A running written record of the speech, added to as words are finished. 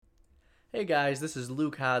Hey guys, this is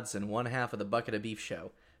Luke Hodson, one half of the Bucket of Beef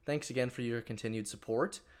Show. Thanks again for your continued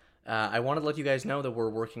support. I wanted to let you guys know that we're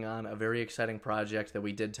working on a very exciting project that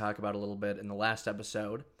we did talk about a little bit in the last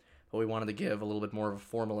episode, but we wanted to give a little bit more of a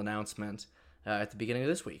formal announcement at the beginning of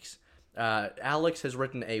this week's. Alex has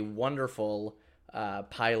written a wonderful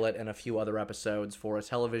pilot and a few other episodes for a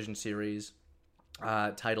television series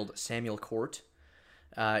titled Samuel Court.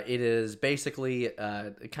 It is basically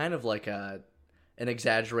kind of like an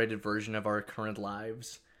exaggerated version of our current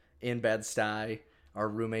lives in Bed-Stuy, our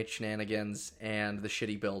roommate shenanigans, and the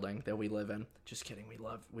shitty building that we live in. Just kidding.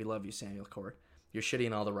 We love you, Samuel Court. You're shitty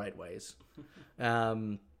in all the right ways.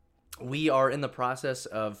 We are in the process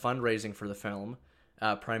of fundraising for the film,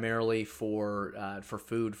 primarily for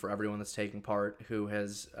food for everyone that's taking part, who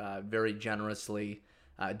has very generously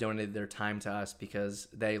donated their time to us because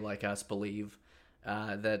they, like us, believe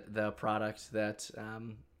that the product that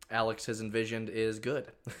Alex has envisioned is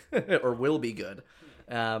good or will be good.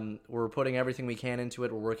 We're putting everything we can into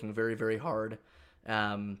it. We're working very, very hard.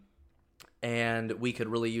 And we could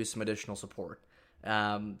really use some additional support.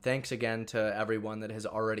 Thanks again to everyone that has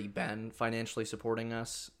already been financially supporting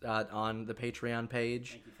us on the Patreon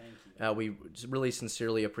page. Thank you. We really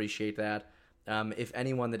sincerely appreciate that. If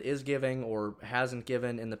anyone that is giving or hasn't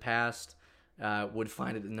given in the past would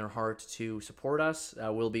find it in their heart to support us,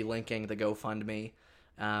 we'll be linking the GoFundMe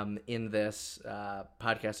in this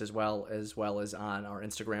podcast as well as on our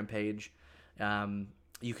Instagram page.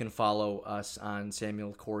 You can follow us on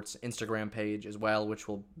Samuel Court's Instagram page as well, which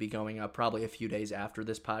will be going up probably a few days after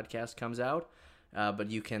this podcast comes out.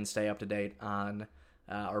 But you can stay up to date on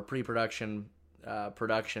our pre-production,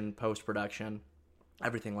 production, post-production,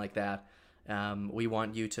 everything like that. We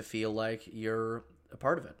want you to feel like you're a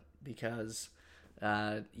part of it because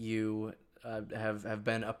you have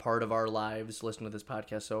been a part of our lives listening to this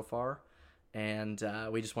podcast so far, and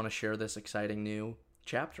we just want to share this exciting new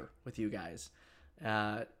chapter with you guys.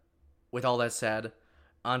 With all that said,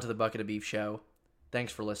 on to the Bucket of Beef Show.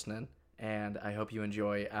 Thanks for listening, and I hope you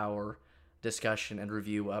enjoy our discussion and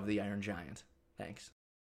review of The Iron Giant. Thanks.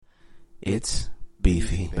 It's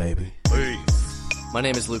beefy, baby. Hey. My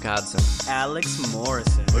name is Luke Hodson. Alex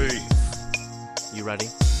Morrison. Hey. You ready?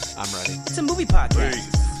 I'm ready. It's a movie podcast. Hey.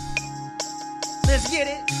 Let's get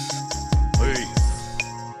it. Hey.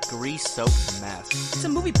 Grease-soaked mess. It's a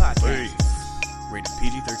movie podcast. Hey. Rated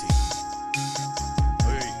PG-13.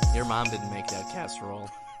 Hey. Your mom didn't make that casserole.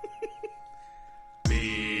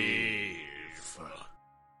 Beef.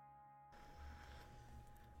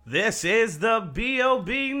 This is the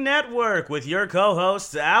B.O.B. Network with your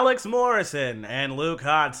co-hosts Alex Morrison and Luke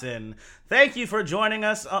Hodson. Thank you for joining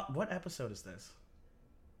us. What episode is this?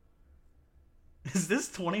 Is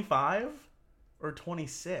this 25 or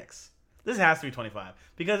 26? This has to be 25.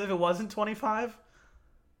 Because if it wasn't 25,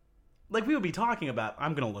 like we would be talking about...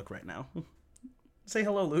 I'm going to look right now. Say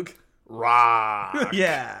hello, Luke. Rock.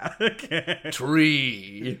 Yeah. Okay.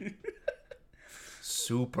 Tree.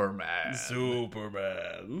 Superman.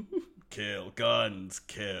 Superman. Kill. Guns.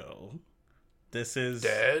 Kill. This is...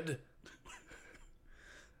 Dead?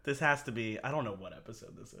 This has to be... I don't know what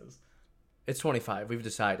episode this is. It's 25. We've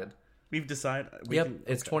decided. We've decided...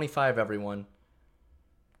 It's 25, everyone.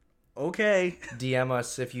 Okay. DM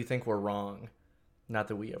us if you think we're wrong. Not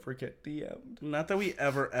that we ever get DM'd. Not that we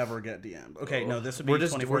ever get DM'd. Okay, no, this would be We're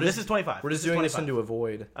just- 24. we're This just- is 25. We're just This is doing this 25. into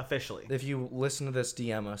avoid. Officially. If you listen to this,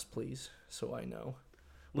 DM us, please, so I know.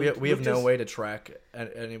 Luke- we have Luke no just- way to track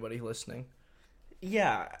anybody listening.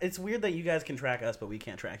 Yeah, it's weird that you guys can track us, but we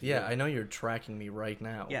can't track you. Yeah, I know you're tracking me right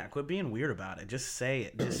now. Yeah, quit being weird about it. Just say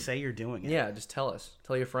it. Just say you're doing it. Yeah, just tell us.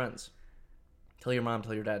 Tell your friends. Tell your mom,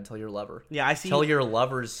 tell your dad, tell your lover. Yeah, I see. Tell your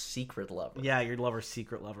lover's secret lover. Yeah, your lover's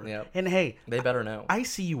secret lover. Yep. And hey, They better know. I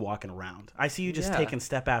see you walking around. I see you just Yeah. taking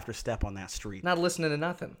step after step on that street. Not listening to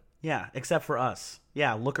nothing. Yeah, except for us.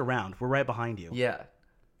 Yeah, look around. We're right behind you. Yeah.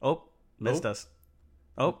 Oh, missed us.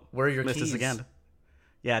 Oh, Where are your missed keys? us again.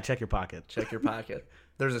 Yeah, check your pocket. Check your pocket.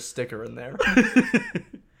 There's a sticker in there.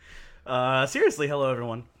 Seriously, hello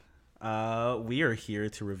everyone. We are here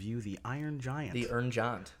to review the Iron Giant. The Ern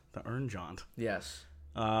Jaunt. The Iron Giant. Yes.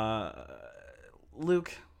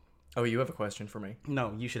 Luke, Oh, you have a question for me?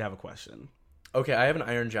 no, you should have a question. Okay, I have an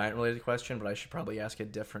Iron Giant related question, but I should probably ask a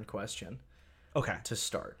different question Okay. to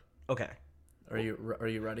start. Okay. Are you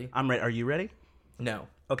ready? I'm ready. Are you ready? No.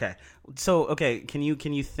 Okay. So, okay, can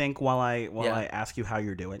you think while I Yeah. I ask you how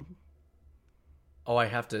you're doing? Oh, I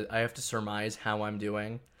have to surmise how I'm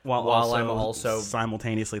doing While I'm also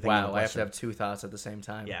simultaneously thinking of wow. a I have to question. have two thoughts at the same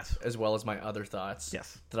time. Yes. as well as my other thoughts.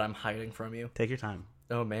 Yes. that I'm hiding from you. Take your time.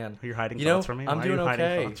 Oh man, You're hiding You thoughts know, from me? I'm Why doing are you okay.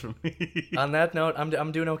 hiding thoughts from me? On that note,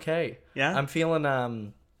 I'm doing okay. Yeah? I'm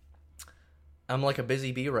feeling I'm like a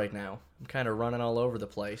busy bee right now. I'm kind of running all over the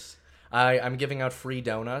place. I'm giving out free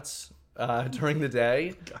donuts during the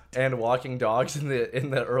day and walking dogs in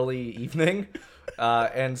the early evening,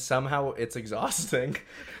 and somehow it's exhausting.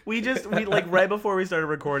 We like right before we started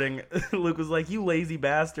recording, Luke was like, "You lazy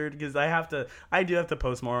bastard," because I do have to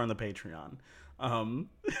post more on the Patreon.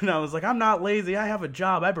 And I was like, "I'm not lazy. I have a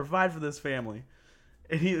job. I provide for this family."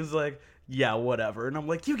 And he was like, "Yeah, whatever." And I'm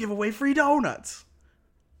like, "You give away free donuts."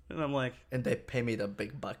 And I'm like, And they pay me the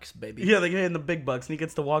big bucks, baby. "Yeah, they get in the big bucks, and he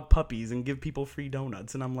gets to walk puppies and give people free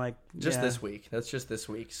donuts." And I'm like, Just yeah. this week. That's just this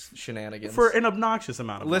week's shenanigans. For an obnoxious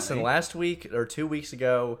amount of Listen, money. last week or 2 weeks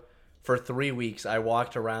ago, for 3 weeks, I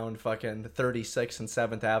walked around fucking 36th and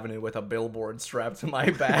 7th Avenue with a billboard strapped to my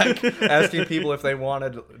back, asking people if they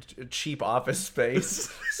wanted cheap office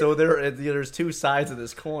space. So there's two sides of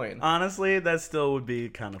this coin. Honestly, that still would be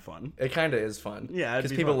kind of fun. It kind of is fun. Yeah, it'd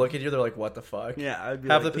because be people fun. look at you, they're like, "What the fuck?" Yeah, I'd be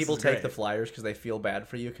Have like, the "This people is take great." the flyers because they feel bad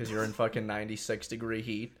for you because you're in fucking 96 degree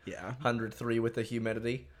heat. Yeah. 103 with the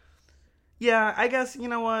humidity. Yeah, I guess, you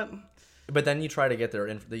know what? But then you try to get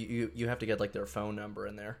you have to get like their phone number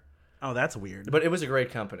in there. Oh, that's weird. But it was a great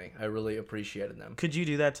company. I really appreciated them. Could you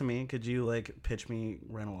do that to me? Could you, like, pitch me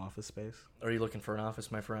rental office space? Are you looking for an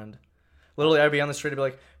office, my friend? Literally, I'd be on the street and be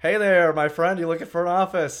like, "Hey there, my friend, you looking for an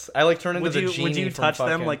office?" I like turn into the genie. Would you from touch them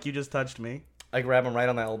fucking- like you just touched me? I grab them right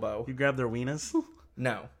on the elbow. You grab their weenus?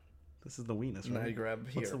 No, This is the weenus, no, right? I grab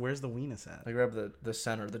here. Where's the weenus at? I grab the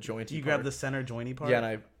center, the jointy. You part. grab the center jointy part? Yeah,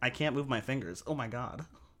 and I can't move my fingers. Oh my god.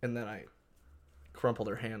 then I crumple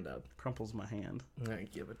their hand up Crumples my hand. and I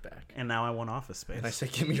give it back. And now I want office space. And I say,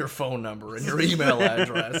 "Give me your phone number and your email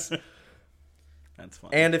address." That's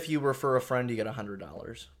fun. And if you refer a friend, you get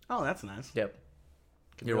 $100. oh, that's nice. Yep,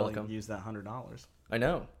 Could you're really welcome. Use that $100. I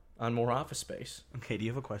know. On more office space. Okay, do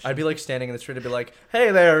you have a question? I'd be like standing in the street and be like,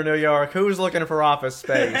 "Hey there, New York, who's looking for office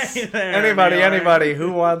space? Hey there, anybody, New York." anybody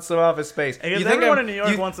who wants some office space?" I guess everyone in New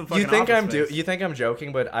York wants some fucking office space. You think I'm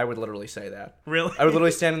joking, but I would literally say that. Really? I would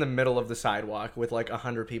literally stand in the middle of the sidewalk with like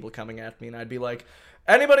 100 people coming at me, and I'd be like,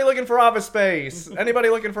 "Anybody looking for office space? Anybody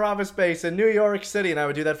looking for office space in New York City?" And I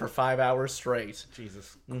would do that for 5 hours straight.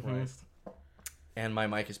 Jesus Mm-hmm. Christ. And my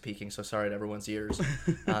mic is peaking, so sorry to everyone's ears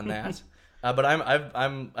on that. But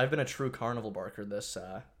I've been a true carnival barker this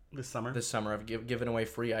This summer? I've given away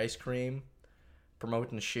free ice cream,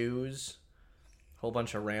 promoting shoes, whole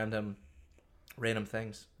bunch of random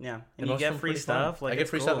things. Yeah. most And you of get them free pretty fun. stuff? Like, I get it's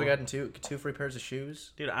free cool. stuff. We got two free pairs of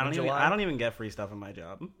shoes. Dude, in I July. don't even get free stuff in my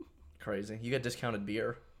job. Crazy. You get discounted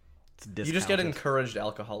beer. It's You just get discounted. encouraged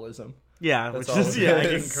alcoholism. Yeah, That's which all is it I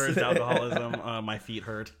get is. encouraged alcoholism. My feet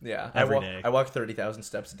hurt. Yeah, Every day. I walk 30,000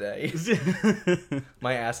 steps a day.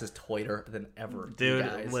 My ass is tighter than ever, you Dude,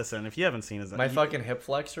 guys. listen, if you haven't seen his, My fucking hip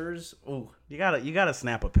flexors. Ooh, you gotta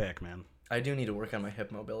snap a pic, man. I do need to work on my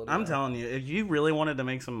hip mobility. I'm though. telling you, if you really wanted to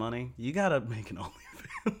make some money, you gotta make an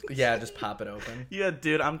OnlyFans. Yeah, just pop it open. Yeah,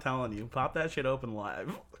 dude, I'm telling you, pop that shit open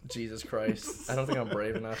live. Jesus Christ. I don't think I'm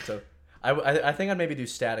brave enough to... I think I'd maybe do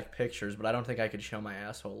static pictures, but I don't think I could show my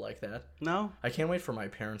asshole like that. No, I can't wait for my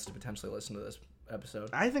parents to potentially listen to this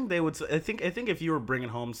episode. I think they would. I think if you were bringing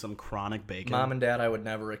home some chronic bacon, Mom and Dad, I would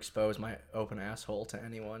never expose my open asshole to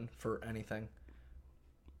anyone for anything.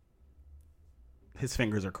 his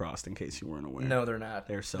fingers are crossed. In case you weren't aware. No, they're not.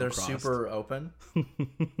 They're so They're crossed. super open.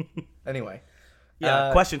 Anyway.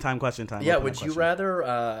 Yeah. Question time. Yeah, Open would that you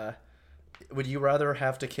question. rather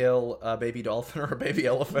have to kill a baby dolphin or a baby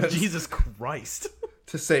elephant Jesus Christ.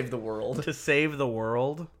 to save the world? To save the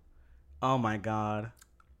world? Oh my god.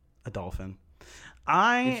 A dolphin.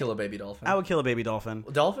 You kill a baby dolphin. I would kill a baby dolphin.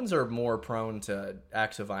 Dolphins are more prone to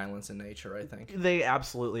acts of violence in nature, I think. They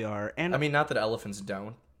absolutely are. And I mean, not that elephants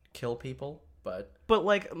don't kill people, but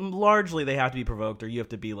like largely they have to be provoked or you have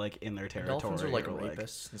to be like in their territory. dolphins are like or,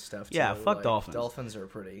 rapists and stuff too. Yeah, fuck Like, dolphins. Dolphins are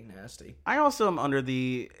pretty nasty. I also am under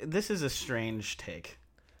this is a strange take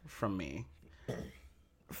from me.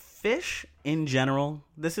 Fish in general,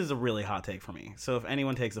 this is a really hot take for me. So if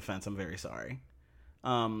anyone takes offense, I'm very sorry.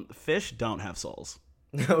 Fish don't have souls.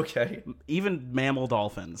 Okay. Even mammal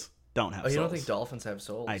dolphins don't have Oh, souls. you don't think dolphins have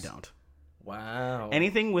souls? I don't. Wow.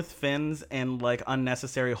 Anything with fins and like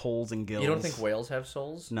unnecessary holes and gills. You don't think whales have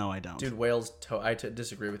souls? No, I don't. Dude, whales, I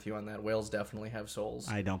disagree with you on that. Whales definitely have souls.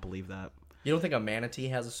 I don't believe that. You don't think a manatee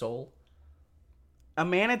has a soul? A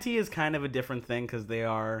manatee is kind of a different thing because they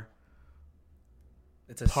are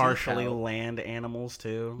It's a sea partially cow. land animals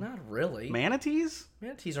too. Not really. Manatees?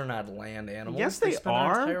 Manatees are not land animals. Yes, they spend their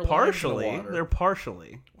entire are. lives in the Partially. water. They're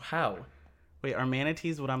partially. How? Wait, are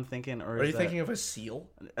manatees what I'm thinking, or Are is you that... thinking of a seal?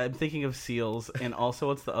 I'm thinking of seals, and also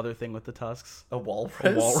what's the other thing with the tusks? A walrus?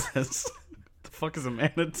 A walrus. The the fuck is a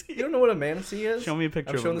manatee? You don't know what a manatee is? Show me a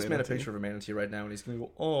picture I'm of showing a this man a manatee. picture of a manatee right now, and he's gonna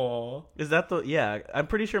go, "Aw." Is that the? Yeah, I'm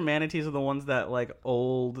pretty sure manatees are the ones that like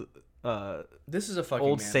old This is a fucking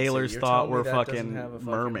old manatee. sailors You're thought telling me were that doesn't fucking have a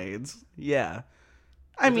mermaids. Yeah,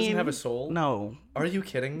 I It mean, doesn't have a soul? No, Are you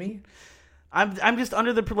kidding me? I'm just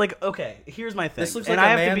under the like. Okay, here's my thing. This looks and like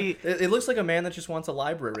I a have man. to be. It looks like a man that just wants a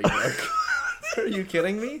library book. Are you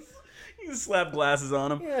kidding me? You slap glasses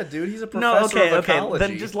on him. Yeah, dude, he's a No, professor okay, of okay. ecology.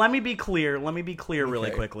 Then just let me be clear. Let me be clear really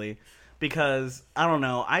Okay. quickly, because I don't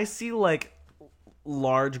know. I see like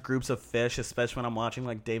large groups of fish, especially when I'm watching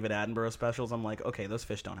like David Attenborough specials. I'm like, okay, those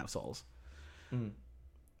fish don't have souls.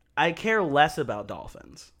 I care less about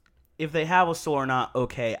dolphins. If they have a soul or not,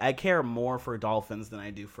 okay. I care more for dolphins than I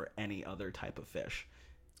do for any other type of fish.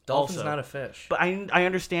 Dolphin's also- not a fish. But I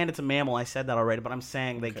understand it's a mammal. I said that already. But I'm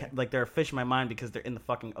saying they Okay. like they're a fish in my mind because they're in the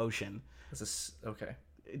fucking ocean. Okay.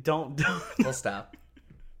 Don't. We'll stop.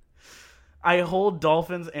 I hold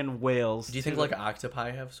dolphins and whales. Do you think to- like octopi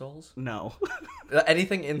have souls? No.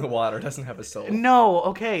 Anything in the water doesn't have a soul. No,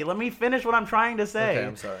 okay, let me finish what I'm trying to say. Okay,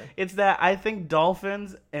 I'm sorry. It's that I think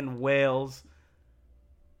dolphins and whales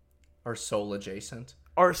Are soul adjacent.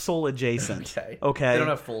 are soul adjacent. Okay. Okay. They don't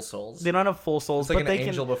have full souls. They don't have full souls, It's like but an they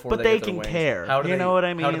angel can. before But they they get their can wings. care. How do you they, know what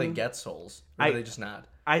I mean? How do they get souls? Or do they just not?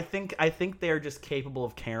 I think they are just capable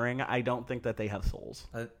of caring. I don't think that they have souls.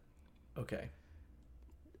 Okay.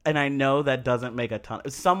 And I know that doesn't make a ton.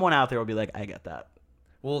 Someone out there will be like, I get that.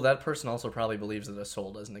 Well, that person also probably believes that a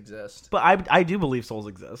soul doesn't exist. But I do believe souls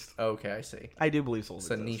exist. Okay, I see. I do believe souls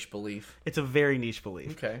It's a exist. niche belief. It's a very niche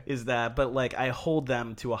belief. Okay. Is that, but like I hold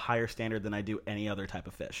them to a higher standard than I do any other type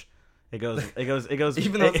of fish. It goes.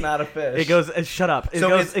 Even though it's not a fish. It goes. Shut up. It So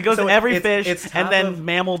goes. It goes so every it's- fish, it's and top then of-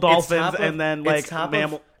 mammal it's dolphins, top of- and then it's like top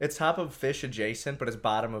mammal. Of, it's top of fish adjacent, but it's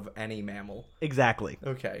bottom of any mammal. Exactly.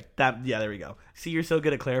 Okay. That. Yeah. There we go. See, you're so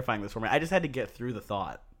good at clarifying this for me. I just had to get through the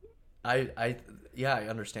thought. I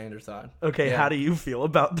understand your thought. Okay. Yeah. How do you feel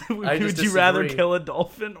about? I Would just you rather disagree. kill a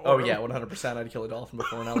dolphin? Oh Or... yeah, 100%. I'd kill a dolphin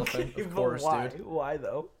before an elephant. Okay, Of but course, why? dude. Why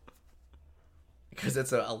though? Because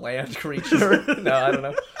it's a land creature. No, I don't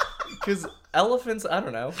know. Because elephants, I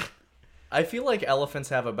don't know. I feel like elephants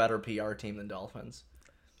have a better PR team than dolphins.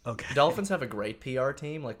 Okay. Dolphins have a great PR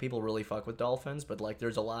team. Like, people really fuck with dolphins, but, like,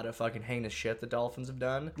 there's a lot of fucking heinous shit that dolphins have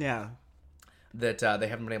done Yeah. that they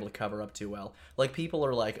haven't been able to cover up too well. Like, people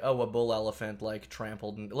are like, oh, a bull elephant, like,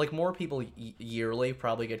 trampled. And, like, more people yearly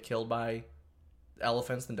probably get killed by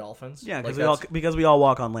elephants than dolphins. Yeah. like, Because we all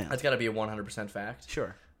walk on land. that's got to be a 100% fact.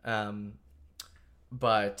 Sure.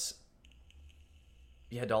 But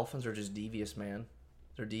yeah, dolphins are just devious, man.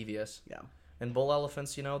 They're devious. Yeah. And bull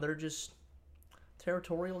elephants, you know, they're just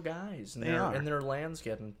territorial guys, and They are. and their land's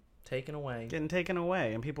getting taken away. Getting taken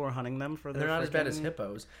away, and people are hunting them for And their. they're not as bad as freaking-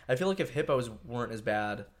 hippos. I feel like if hippos weren't as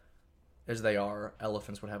bad as they are,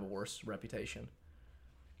 elephants would have a worse reputation.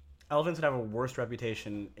 Elephants would have a worse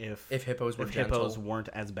reputation if Hippos were if gentle. hippos weren't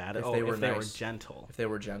as bad. If Oh, they were if they were nice. gentle. If they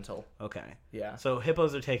were gentle. Okay. Yeah. So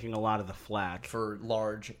hippos are taking a lot of the flack For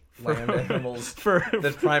large land animals for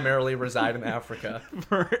that primarily reside in Africa.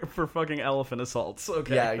 for fucking elephant assaults.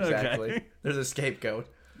 Okay. Yeah, exactly. Okay. There's a scapegoat.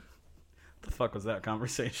 The fuck was that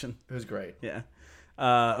conversation? It was great. Yeah.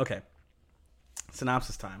 Okay.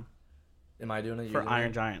 Synopsis time Am I doing it? for You Iron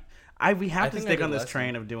doing Giant. We have to think I stick did on this last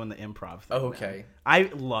train of doing the improv thing. Oh, now. okay. I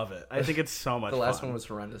love it. I think it's so much it? The last fun. one was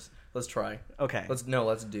horrendous. Let's try. Okay. Let's do.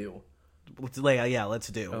 Let's do.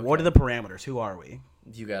 Okay. What are the parameters? Who are we?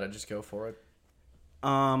 You gotta just go for it.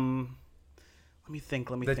 Let me think.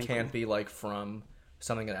 That can't be like from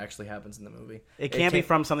something that actually happens in the movie. It can't be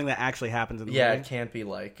from something that actually happens in the Yeah, movie. it can't be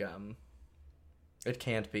like It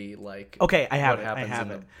can't be like Okay, I have what it. I happens have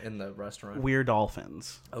in it. in the restaurant. We're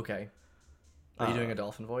dolphins. Okay. Are you doing a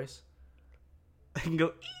dolphin voice? I can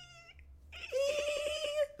go,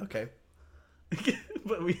 Okay.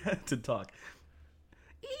 but we have to talk.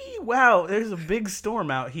 Wow, there's a big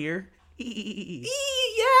storm out here. Yeah,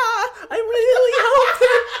 I really hope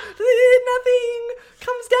that nothing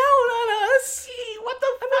comes down on us. What the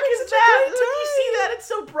fuck having is such a that? great Look, you see time. that? It's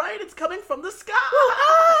so bright. It's coming from the sky.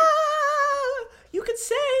 You could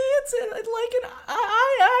say it's like an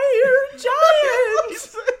iron giant.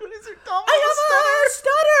 I have a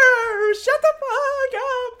stutter. Shut the fuck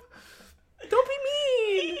up. Don't be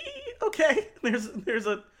mean. Okay, there's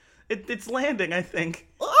a it's landing. I think.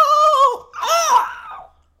 Oh!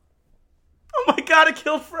 Oh my god! It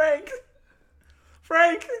killed Frank.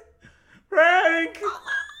 Frank.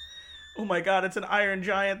 Oh my god! It's an iron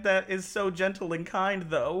giant that is so gentle and kind,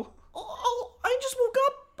 though. Oh, I just woke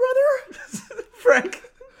up, brother. Frank.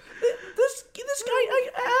 This this guy,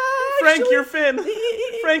 Frank, actually, you're Finn.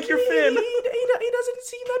 Frank, you're Finn. He doesn't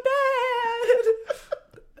seem that bad.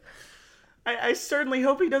 I certainly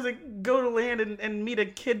hope he doesn't go to land and meet a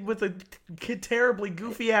kid with a terribly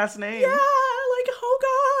goofy ass name. Yeah, like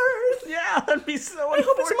Hogarth. Yeah, that'd be so I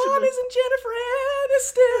hope his mom isn't Jennifer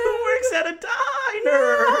Aniston. Who works at a diner.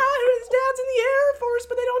 Yeah, his dad's in the Air Force,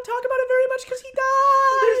 but they don't talk about it very much because he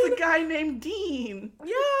died. There's a guy named Dean.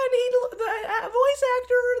 Yeah, and the voice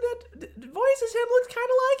actor that voices him looks kind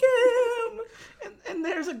of like him. And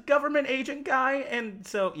there's a government agent guy, and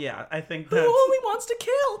so, yeah, I think Who that's... only wants to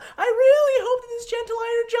kill. I really hope that this gentle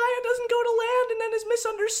iron giant doesn't go to land and then is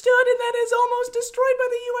misunderstood and then is almost destroyed by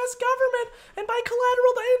the U.S. government and by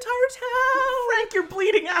collateral the entire town. Frank, you're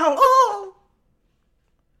bleeding out. Oh!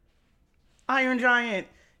 Iron Giant.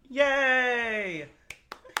 Yay!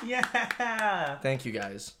 Yeah! Thank you,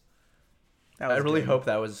 guys. That I was really good. hope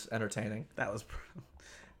that was entertaining. That was...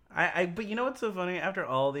 But you know what's so funny? After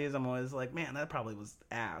all these, I'm always like, man, that probably was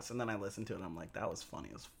ass. And then I listen to it and I'm like, that was funny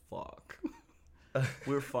as fuck.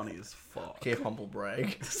 We're funny as fuck. Okay, humble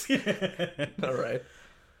brag. All right.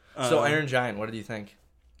 So Iron Giant, what did you think?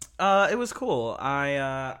 It was cool.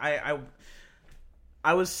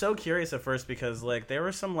 I was so curious at first because like there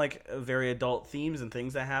were some like very adult themes and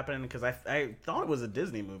things that happened because I thought it was a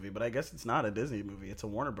Disney movie, but I guess it's not a Disney movie. It's a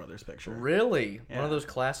Warner Brothers picture. Really? Yeah. One of those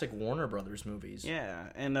classic Warner Brothers movies. Yeah,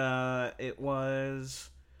 and it was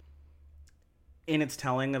in its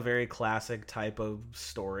telling a very classic type of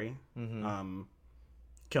story,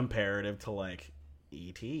 comparative to like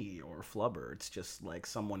E.T. or Flubber. It's just like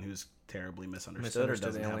someone who's terribly misunderstood or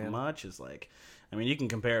doesn't have alien. much is like, I mean, you can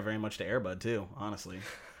compare it very much to Air Bud too, honestly.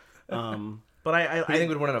 But I Who do you think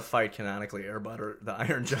would win in a fight canonically, Air Bud or the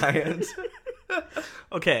Iron Giant?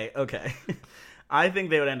 okay. I think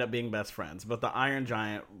they would end up being best friends, but the Iron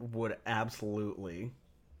Giant would absolutely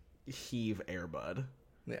heave Air Bud.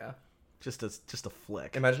 Yeah. Just a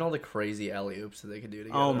flick. Imagine all the crazy alley-oops that they could do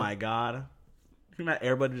together. Oh my god. Can you imagine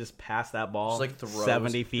Air Bud just pass that ball Just like throws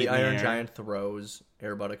 70 feet the in Iron the air? Giant throws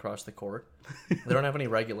Air Bud across the court. They don't have any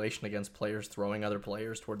regulation against players throwing other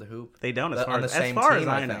players toward the hoop. They don't, as On far the as same I team,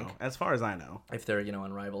 I know. think. As far as I know. If they're,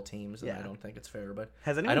 on rival teams, then Yeah. I don't think it's fair. But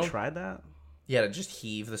Has I anyone don't- tried that? Yeah, to just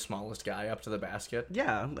heave the smallest guy up to the basket.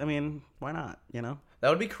 Yeah, I mean, why not, you know? That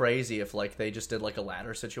would be crazy if they just did a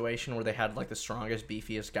ladder situation where they had the strongest,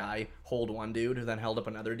 beefiest guy hold one dude who then held up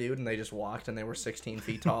another dude and they just walked and they were 16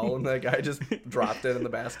 feet tall and the guy just dropped it in the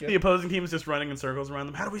basket. The opposing team is just running in circles around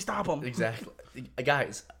them. How do we stop them? Exactly.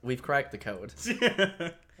 Guys, we've cracked the code.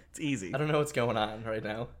 It's easy. I don't know what's going on right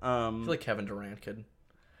now. I Um, feel like Kevin Durant could.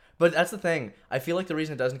 But that's the thing. I feel like the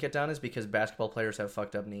reason it doesn't get done is because basketball players have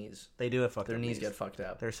fucked up knees. they do have fucked Their up knees get fucked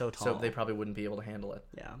up. They're so So tall. they probably wouldn't be able to handle it.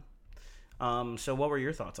 Yeah. So what were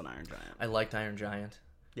your thoughts on Iron Giant? I liked Iron Giant.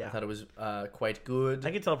 Yeah. I thought it was quite good.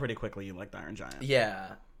 I could tell pretty quickly you liked Iron Giant. Yeah.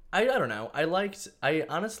 I don't know. I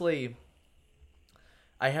honestly,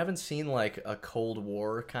 I haven't seen a Cold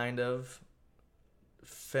War kind of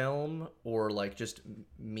film or just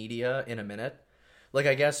media in a minute.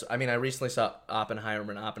 I guess, I recently saw Oppenheimer,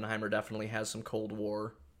 and Oppenheimer definitely has some Cold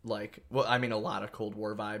War, a lot of Cold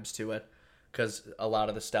War vibes to it, because a lot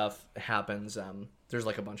of the stuff happens, there's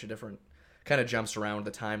a bunch of different, kind of jumps around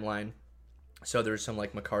the timeline, so there's some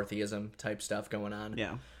McCarthyism type stuff going on.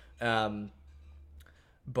 Yeah.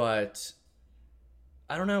 But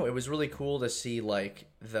I don't know, it was really cool to see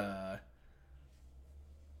the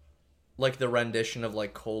rendition of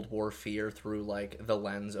Cold War fear through the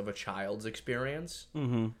lens of a child's experience.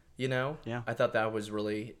 Mm-hmm. Yeah. I thought that was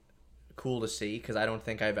really cool to see, because I don't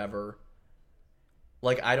think I've ever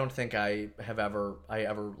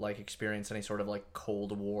experienced any sort of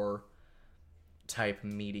Cold War type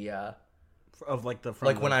media Of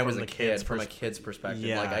when I was a kid, from a kid's perspective.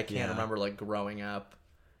 Yeah, I can't yeah. remember growing up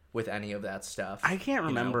with any of that stuff. I can't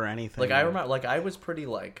remember anything. I remember I was pretty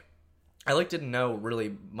I didn't know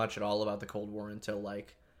really much at all about the Cold War until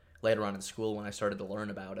later on in school when I started to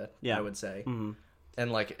learn about it. Yeah. I would say. Mm-hmm.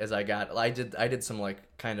 And as I did some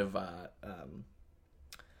kind of I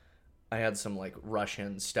had some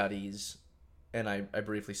Russian studies, and I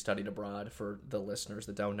briefly studied abroad, for the listeners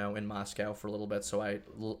that don't know, in Moscow for a little bit. So I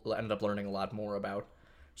ended up learning a lot more about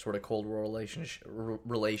sort of Cold War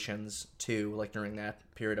relations too, during that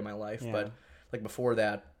period of my life. Yeah. But before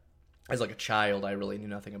that, as a child, I really knew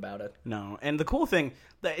nothing about it. No, and the cool thing,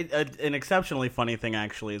 an exceptionally funny thing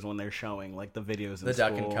actually, is when they're showing the videos in The school.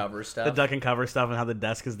 duck and cover stuff. The duck and cover stuff, and how the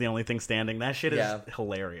desk is the only thing standing. That shit is Yeah.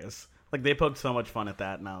 hilarious. They poked so much fun at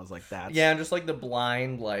that, and I was like, that's... Yeah, and just the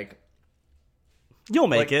blind You'll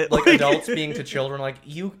make it. adults being to children,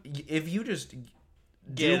 if you just do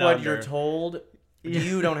Get what under. you're told,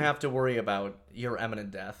 You don't have to worry about your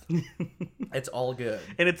imminent death. It's all good.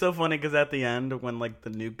 And it's so funny because at the end, when like the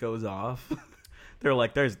nuke goes off, they're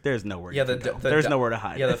like, "There's nowhere. Yeah, you can go. There's nowhere to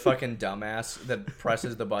hide." Yeah, the fucking dumbass that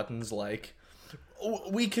presses the buttons like, "Oh,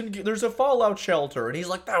 we can. There's a fallout shelter," and he's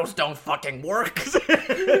like, "Those don't fucking work."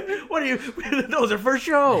 What are you? Those are for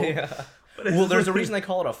show. Yeah. Well, there's a reason they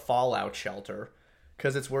call it a fallout shelter,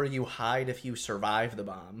 because it's where you hide if you survive the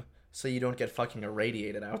bomb, so you don't get fucking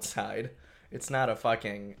irradiated outside. It's not a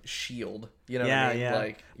fucking shield. You know what I mean? Yeah.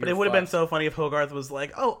 Like, But it would have been so funny if Hogarth was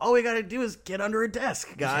like, "Oh, all we gotta do is get under a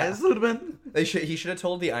desk, guys." Yeah. Would have been. He should have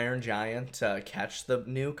told the Iron Giant to catch the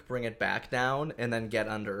nuke, bring it back down, and then get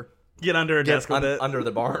under A desk with it. under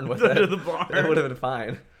the barn with Under it. the barn. That would have been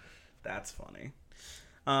fine. That's funny.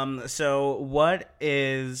 So what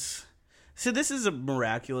is... So this is a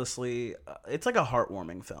miraculously... it's like a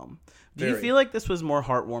heartwarming film. Do you Very. feel like this was more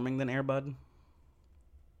heartwarming than Air Bud?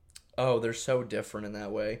 Oh, they're so different in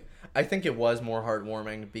that way. I think it was more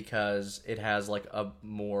heartwarming because it has like a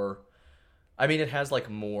more... I mean, it has like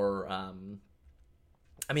more...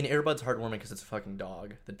 I mean, Air Bud's heartwarming because it's a fucking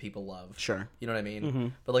dog that people love. Sure. You know what I mean? Mm-hmm.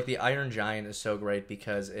 But like the Iron Giant is so great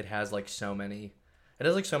because it has like so many... It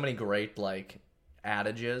has like so many great like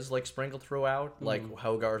adages like sprinkled throughout. Mm-hmm. Like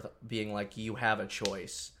Hogarth being like, you have a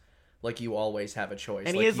choice. Like you always have a choice.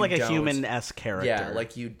 And like, he is you like a don't- human-esque character. Yeah,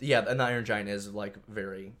 like you... Yeah, an Iron Giant is like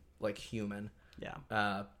very like human.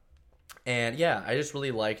 Yeah. And yeah, I just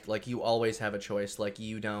really liked like you always have a choice. Like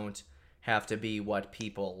you don't have to be what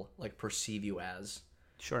people like perceive you as.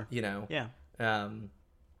 Sure. You know. Yeah. And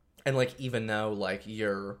like even though like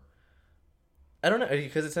you're, I don't know,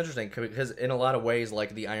 because it's interesting because in a lot of ways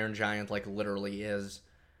like the Iron Giant like literally is.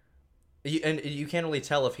 And you can't really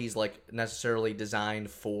tell if he's like necessarily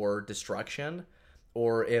designed for destruction,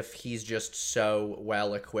 or if he's just so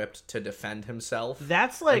well equipped to defend himself.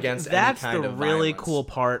 That's like against any that's kind the of really violence, cool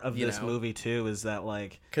part of you this know? movie too, is that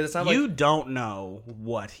like 'Cause it's not you like- don't know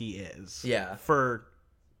what he is. Yeah. For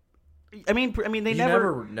I mean they You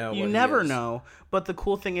never never know You what he never is. know. But the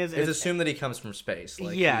cool thing is It's assumed that he comes from space.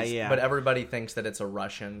 Like Yeah, he's- yeah. But everybody thinks that it's a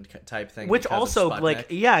Russian type thing. which because also of like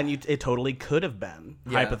Sputnik. and it totally could have been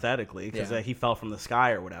Yeah. hypothetically because Yeah. he fell from the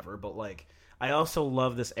sky or whatever. But like I also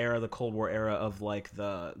love this era, the Cold War era of like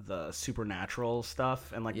the supernatural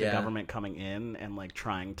stuff and like the Yeah. government coming in and like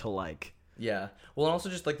trying to like Yeah. Well, and also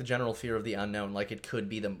just like the general fear of the unknown. Like it could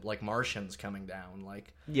be the like Martians coming down.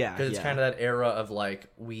 Like Yeah, because it's yeah. kind of that era of like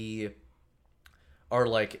we are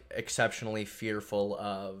like exceptionally fearful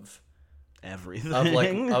of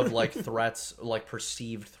everything of like threats, like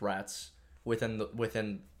perceived threats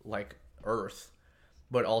within like Earth,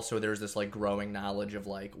 but also there's this like growing knowledge of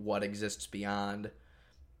like what exists beyond,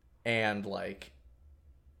 and like,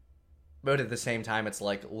 but at the same time it's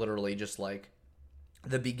like literally just like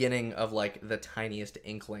the beginning of like the tiniest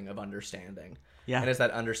inkling of understanding. Yeah. And it's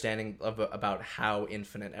that understanding of about how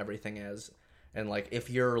infinite everything is. And like if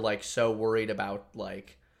you're like so worried about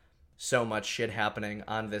like so much shit happening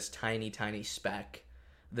on this tiny speck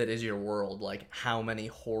that is your world, like how many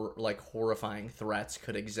horrifying threats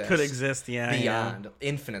could exist yeah beyond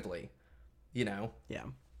infinitely, you know? yeah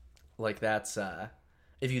Like that's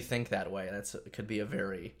if you think that way, it could be a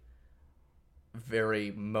very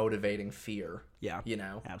very motivating fear, yeah you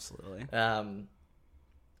know? absolutely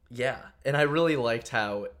Yeah, and I really liked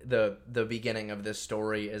how the beginning of this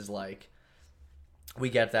story is like we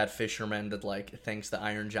get that fisherman that like thinks the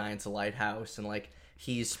Iron Giant's a lighthouse, and like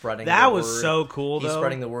he's spreading That the was word. so cool, He's though.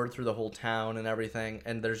 spreading the word through the whole town and everything,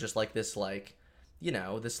 and there's just like this like, you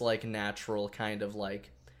know, this like natural kind of like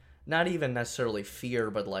not even necessarily fear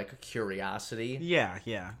but like curiosity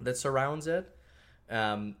yeah that surrounds it.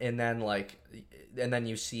 And then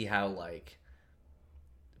you see how like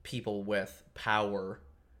people with power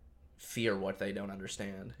fear what they don't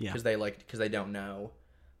understand, Yeah. because they don't know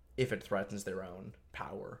if it threatens their own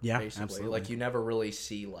power. Yeah, basically. absolutely. Like you never really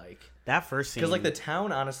see like, that first scene because like the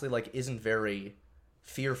town honestly like isn't very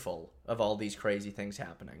fearful of all these crazy things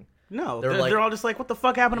happening. no they're they're, like- they're all just like, what the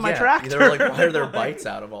fuck happened to my Yeah, tractor? they're like, why are there bites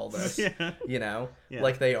out of all this? Yeah. You know, Yeah.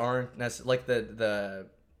 like they aren't like the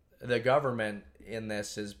government in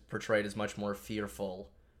this is portrayed as much more fearful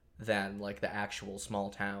than like the actual small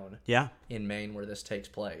town yeah in Maine where this takes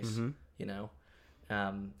place. Mm-hmm. You know,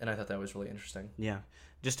 and I thought that was really interesting. Yeah,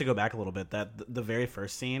 just to go back a little bit, that the very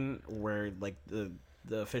first scene where like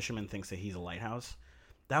the fisherman thinks that he's a lighthouse,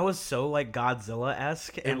 that was so like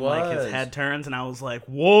Godzilla-esque, and like his was. head turns, and I was like,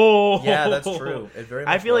 whoa. Yeah, that's true. It very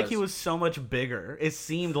much I feel like was. he was so much bigger. It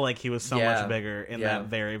seemed like he was so Yeah, much bigger in yeah. that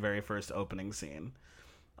very very first opening scene,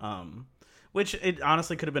 which it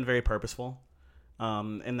honestly could have been very purposeful.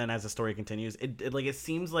 And then as the story continues, it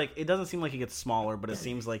seems like it doesn't seem like he gets smaller, but it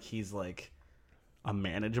seems like he's like a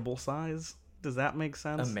manageable size. Does that make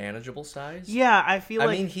sense? A manageable size? Yeah, I feel like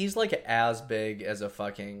I mean, he's like as big as a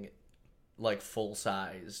fucking like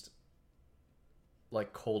full-sized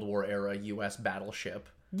like Cold War era U.S. battleship.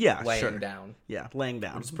 Yeah, laying sure. down. Yeah, laying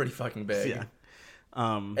down. It's pretty fucking big. Yeah.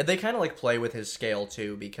 And they kind of like play with his scale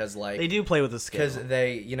too, because like They do play with the scale. because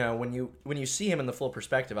they, you know, when you see him in the full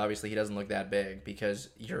perspective, obviously he doesn't look that big because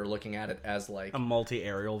you're looking at it as like a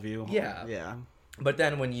multi-aerial view. Yeah. Yeah. But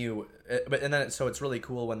then when you, so it's really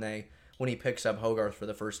cool when he picks up Hogarth for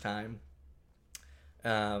the first time,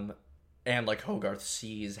 and like Hogarth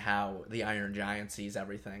sees how the Iron Giant sees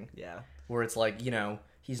everything, Yeah. where it's like, you know,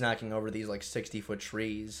 he's knocking over these like 60-foot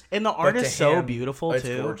trees, And the art but is to so him, beautiful it's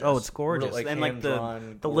too. gorgeous. Oh, it's gorgeous. Real, like, and like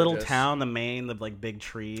hand-drawn, the little gorgeous. town, the Maine, the like big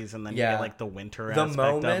trees, and then you Yeah. get like the winter The aspect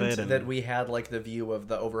moment of it. And that we had like the view of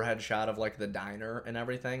the overhead shot of like the diner and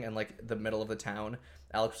everything, and like the middle of the town,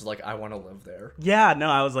 Alex was like, I want to live there. yeah, no,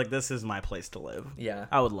 I was like, this is my place to live. Yeah,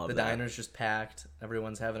 I would love the that. diner's just packed.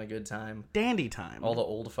 Everyone's having a good time. Dandy time. All the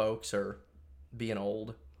old folks are being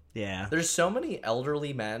old. Yeah. There's so many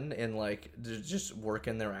elderly men in like just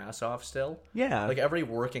working their ass off still. Yeah. Like every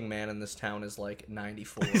working man in this town is like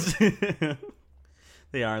 94.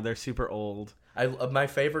 They are. They're super old. My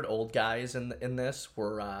favorite old guys in this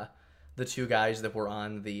were the two guys that were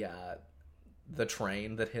on the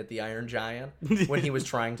train that hit the Iron Giant when he was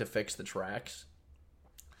trying to fix the tracks.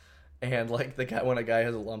 And like when a guy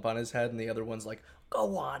has a lump on his head and the other one's like,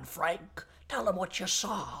 "Go on, Frank, tell him what you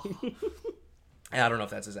saw." And I don't know if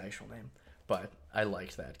that's his actual name, but I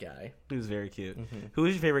liked that guy. He was very cute. Mm-hmm. Who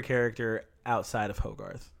is your favorite character outside of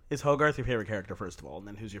Hogarth? Is Hogarth your favorite character, first of all? And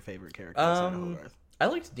then who's your favorite character outside of Hogarth? I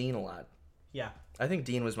liked Dean a lot. Yeah. I think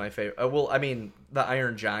Dean was my favorite. Well, I mean, the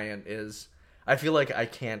Iron Giant is. I feel like I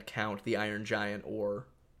can't count the Iron Giant or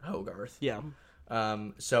Hogarth. Yeah.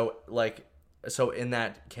 So in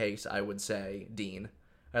that case, I would say Dean.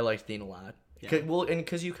 I liked Dean a lot. Yeah. Well, and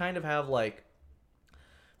because you kind of have like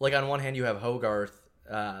on one hand you have Hogarth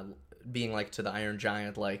being like to the Iron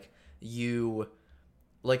Giant, like you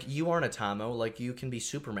aren't Atomo, like you can be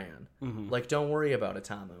Superman. Mm-hmm. Like don't worry about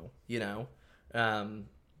Atomo, you know.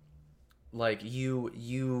 Like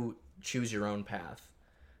you choose your own path,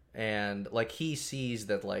 and like he sees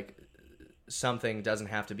that like something doesn't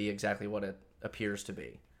have to be exactly what it appears to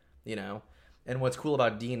be, you know. And what's cool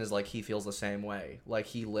about Dean is like he feels the same way. Like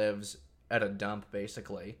he lives at a dump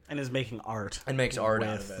basically And is making art. and makes art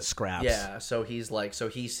out with of it. scraps. Yeah, so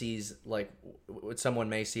he sees like what someone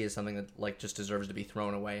may see as something that like just deserves to be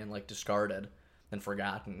thrown away and like discarded and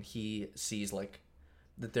forgotten. He sees like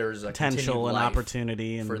that there's a Potential continued and life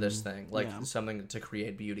opportunity and for this thing, like yeah. something to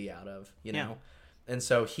create beauty out of, you Yeah. know. And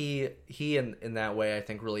so he in that way I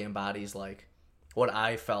think really embodies like what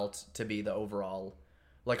I felt to be the overall,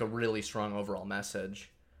 like a really strong overall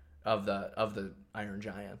message of the Iron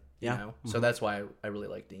Giant. You Yeah. know? So that's why I really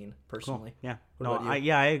like Dean personally. Yeah. What No, about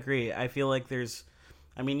you? I agree. I feel like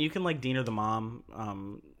you can like Dean or the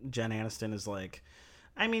mom. Jen Aniston is like,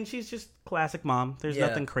 she's just classic mom. There's Yeah.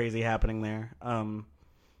 nothing crazy happening there.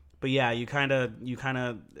 But yeah, you kind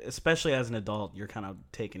of, especially as an adult, you're kind of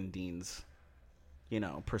taking Dean's,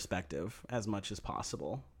 perspective as much as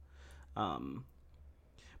possible.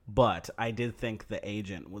 But I did think the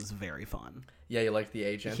agent was very fun. Yeah, you like the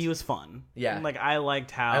agent. He was fun. Yeah. Like I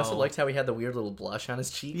liked how I also liked how he had the weird little blush on his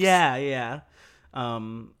cheeks. Yeah, yeah.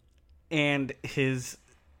 And his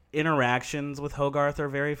interactions with Hogarth are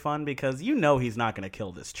very fun because he's not going to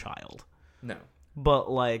kill this child. No.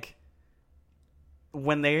 But like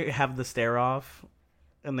when they have the stare off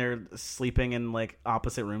and they're sleeping in like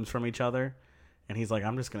opposite rooms from each other and he's like,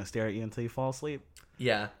 I'm just going to stare at you until you fall asleep.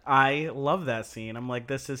 Yeah. I love that scene. I'm like,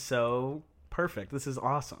 this is so perfect. This is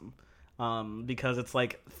awesome. Because it's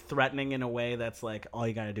like threatening in a way that's like all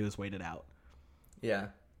you got to do is wait it out. Yeah.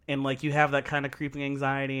 And like you have that kind of creeping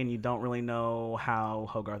anxiety and you don't really know how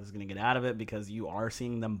Hogarth is going to get out of it because you are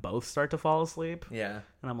seeing them both start to fall asleep. Yeah.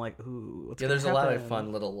 And I'm like, ooh, what's Yeah, gonna there's a lot of happen?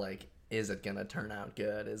 fun little like, is it gonna turn out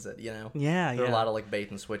good? Is it, Yeah, There are yeah. a lot of like bait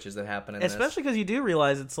and switches that happen in Especially because you do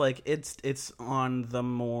realize it's like it's on the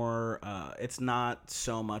more it's not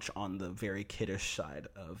so much on the very kiddish side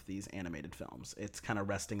of these animated films. It's kind of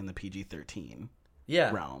resting in the PG-13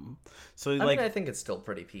 yeah. realm. So I like mean, I think it's still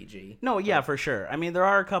pretty PG. no, yeah, for sure. I mean, there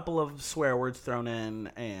are a couple of swear words thrown in,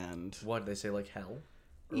 and What did they say, like hell?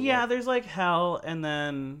 Or yeah, what? there's like hell, and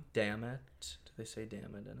then Damn it. Did they say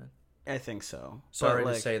damn it in it? I think so. Sorry But,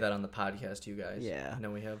 to like, say that on the podcast, you guys. Yeah. I know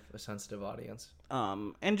we have a sensitive audience.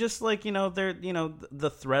 and just like there, the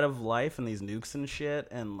threat of life and these nukes and shit,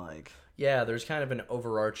 and like yeah, there's kind of an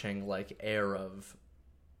overarching like air of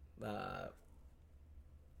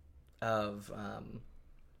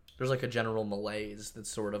there's like a general malaise that's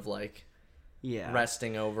sort of like Yeah.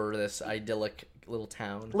 resting over this idyllic little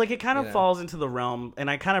town. Like, it kind of you know? falls into the realm, and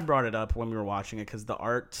I kind of brought it up when we were watching it, because the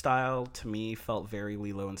art style, to me, felt very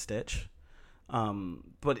Lilo and Stitch.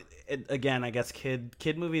 But, again, I guess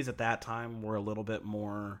kid movies at that time were a little bit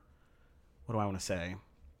more, what do I want to say?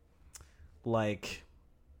 Like,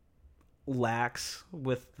 lax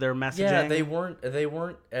with their messaging. Yeah, they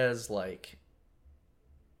weren't as like,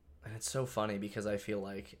 and it's so funny because I feel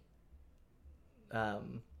like,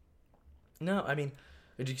 no, I mean,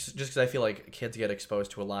 just because I feel like kids get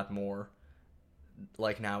exposed to a lot more,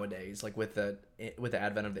 like nowadays, like with the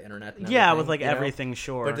advent of the internet. And Yeah, everything, with, like, you know? everything,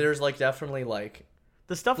 sure. But there's like definitely like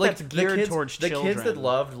the stuff like that's geared towards children. The kids that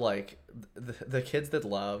loved like the kids that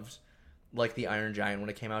loved like the Iron Giant when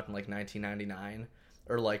it came out in like 1999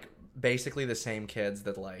 are like basically the same kids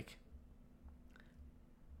that like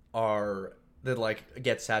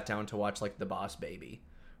get sat down to watch like The Boss Baby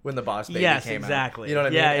when The Boss Baby Yes, came exactly. out. You know what I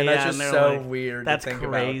mean? Yeah, and yeah, that's just and so they're like, weird. That's to think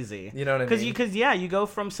crazy. About. You know what I mean? Because you go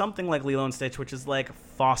from something like Lilo and Stitch, which is like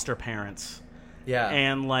foster parents. yeah,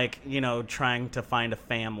 And like, you know, trying to find a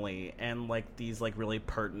family, and like these like really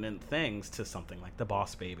pertinent things, to something like The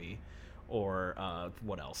Boss Baby, or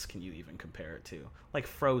what else can you even compare it to? Like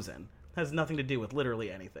Frozen has nothing to do with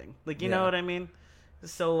literally anything. Like, you know Yeah. what I mean?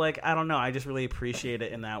 So like, I don't know. I just really appreciate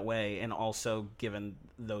it in that way, and also given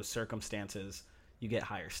those circumstances, you get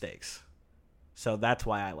higher stakes. So that's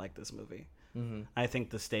why I like this movie. mm-hmm. I think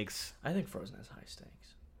the stakes. I think Frozen has high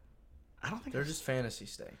stakes. I don't think They're just fantasy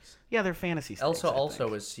stakes. Yeah, they're fantasy stakes. Elsa I also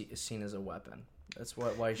think. is seen as a weapon. That's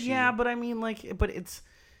why she. Yeah, but I mean, like, but it's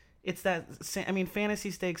that. I mean,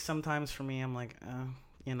 fantasy stakes sometimes for me, I'm like,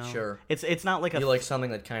 you know, Sure. It's not like you like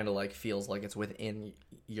something that kind of like feels like it's within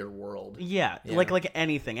your world. yeah, Yeah. like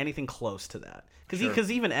anything close to that. Because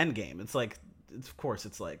Sure. even Endgame, it's like, of course,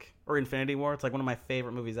 it's like, or Infinity War, it's like one of my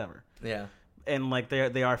favorite movies ever. Yeah. And like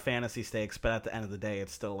they are fantasy stakes, but at the end of the day,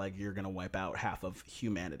 it's still like you're gonna wipe out half of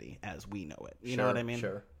humanity as we know it. You know what I mean?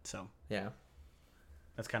 Sure. So Yeah.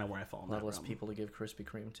 that's kind of where I fall in A lot that less realm. people to give Krispy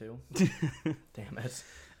Kreme to. Damn it.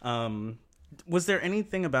 Was there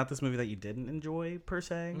anything about this movie that you didn't enjoy per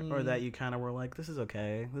se, Mm. or that you kind of were like, "This is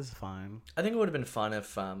okay, this is fine"? I think it would have been fun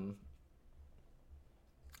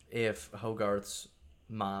if Hogarth's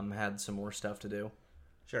mom had some more stuff to do,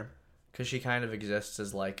 Sure. because she kind of exists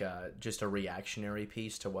as like just a reactionary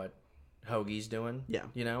piece to what Hoagie's doing. Yeah.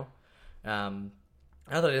 You know, I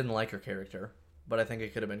thought I didn't like her character, but I think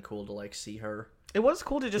it could have been cool to like see her. It was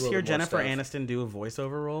cool to just Do a hear little more Jennifer stuff. Aniston do a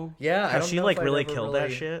voiceover role. Yeah, I How don't she know like if I've really ever killed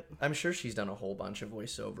that shit. I'm sure she's done a whole bunch of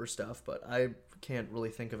voiceover stuff, but I can't really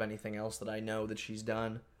think of anything else that I know that she's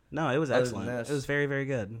done. No, it was Other than excellent. this. It was very, very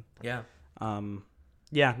good. Yeah.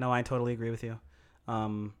 Yeah, no, I totally agree with you.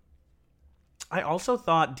 I also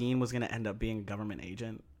thought Dean was going to end up being a government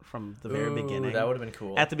agent from the very beginning. That would have been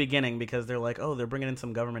cool. At the beginning, because they're like, "Oh, they're bringing in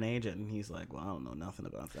some government agent," and he's like, "Well, I don't know nothing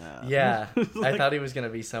about that." Yeah, I Like, thought he was gonna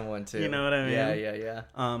be someone too. You know what I mean?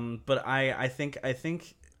 Yeah. But I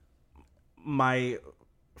think my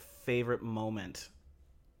favorite moment,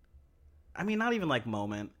 I mean, not even like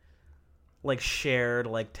moment, like shared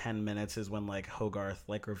like 10 minutes, is when like Hogarth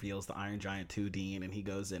like reveals the Iron Giant to Dean, and he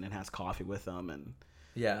goes in and has coffee with him, and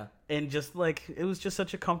just like, it was just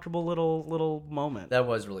such a comfortable little moment. That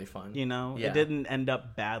was really fun. You know, Yeah. It didn't end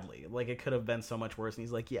up badly. Like, it could have been so much worse. And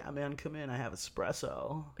he's like, "Yeah, man, come in. I have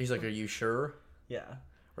espresso." He's like, "Are you sure? Yeah.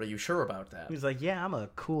 Or are you sure about that?" He's like, "Yeah, I'm a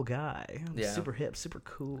cool guy. I'm Yeah. super hip, super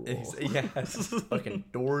cool." Yeah, fucking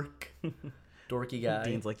dorky guy.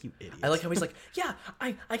 Dean's like, "You idiot." I like how he's like, "Yeah,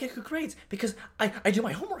 I get good grades because I do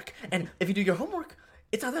my homework, and if you do your homework,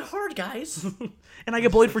 it's not that hard, guys." And I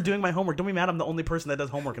get bullied for doing my homework. Don't be mad, I'm the only person that does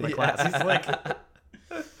homework in the class. He's like,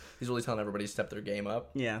 He's really telling everybody to step their game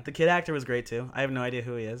up. yeah, the kid actor was great too. I have no idea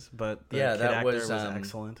who he is, but the Yeah, kid that actor was,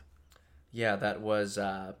 excellent. Yeah, that was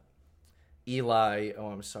Eli. Oh,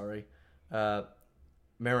 I'm sorry,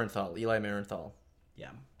 Marenthal. Eli Marenthal,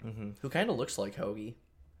 Yeah. who kind of looks like Hoagie.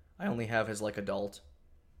 I only have his like adult.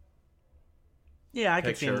 Yeah, I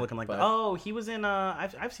could see him Picture, looking like but- that. Oh, he was in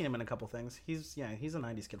I've seen him in a couple things. He's a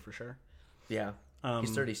 90s kid for sure. Yeah,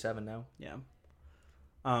 he's 37 now. Yeah.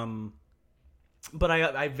 But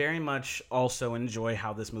I very much also enjoy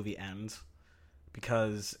how this movie ends,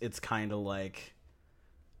 because it's kind of like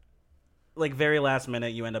very last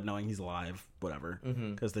minute you end up knowing he's alive, whatever,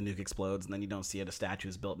 because the nuke explodes, and then you don't see it. A statue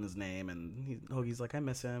is built in his name, and Hoagie's like, "I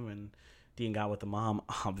miss him," and Dean got with the mom,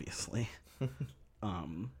 obviously.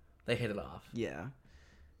 They hit it off. Yeah.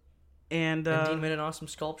 And And Dean made an awesome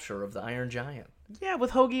sculpture of the Iron Giant. yeah,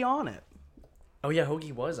 with Hoagie on it. Oh yeah,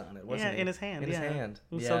 Hoagie was on it, wasn't Yeah, he? in his hand. In his hand.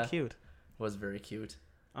 It was Yeah. so cute. Was very cute.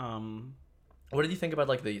 Um, What did you think about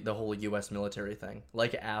like the whole U.S. military thing?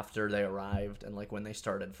 Like after they arrived and like when they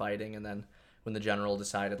started fighting, and then when the general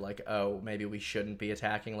decided like, oh, maybe we shouldn't be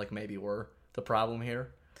attacking. Like maybe we're the problem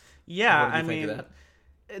here. yeah, What did you I think mean, of that?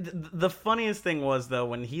 the funniest thing was though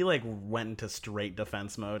when he like went into straight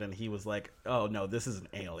defense mode and he was like, "Oh no, this is an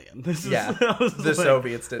alien." This is Yeah, I was the like-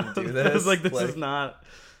 Soviets didn't do this. I was like, "This is not."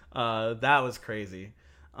 That was crazy.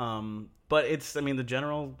 But it's. I mean, the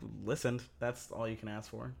general listened. That's all you can ask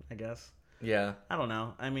for, I guess. Yeah, I don't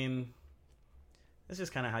know. I mean, it's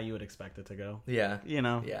just kind of how you would expect it to go. yeah, You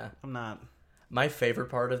know. yeah. I'm not. My favorite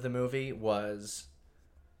part of the movie was,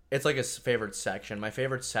 it's like a favorite section. My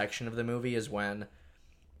favorite section of the movie is when,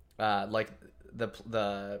 like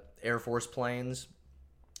the Air Force planes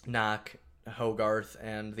knock Hogarth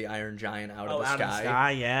and the Iron Giant out of the out sky. of the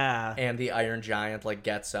sky, yeah. And the Iron Giant like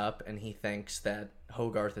gets up and he thinks that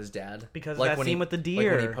Hogarth is dead Because of like that when scene he, with the like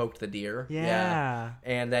deer. when he poked the deer. Yeah.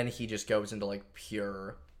 And then he just goes into like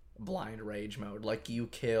pure blind rage mode. Like, you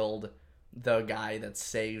killed the guy that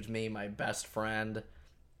saved me, my best friend,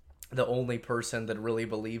 the only person that really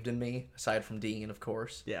believed in me, aside from Dean, of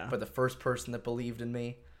course. Yeah. But the first person that believed in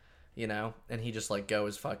me, you know? And he just like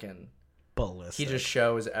goes fucking. Ballistic. He just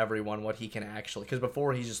shows everyone what he can actually. Because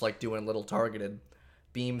before he's just like doing little targeted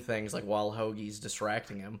beam things like while Hoagie's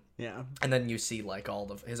distracting him. Yeah. And then you see like all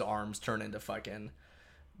of his arms turn into fucking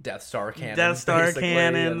Death Star cannons. Death Star basically,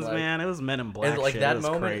 cannons, and, like, man. It was Men in Black. and like shit. that It was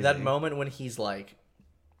moment, that crazy. moment when he's like,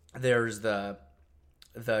 there's the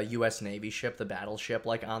U.S. Navy ship, the battleship,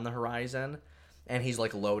 like on the horizon, and he's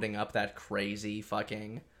like loading up that crazy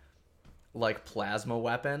fucking like plasma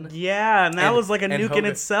weapon. Yeah, and that was like a nuke in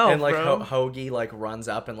itself, And like bro. Hoagie like runs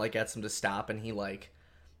up and like gets him to stop, and he like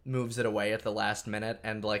moves it away at the last minute,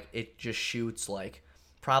 and like it just shoots like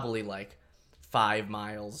probably like 5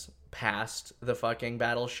 miles past the fucking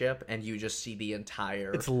battleship, and you just see the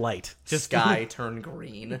entire It's light. Just sky turn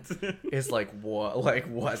green. It's like, what? Like,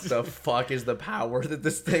 what the fuck is the power that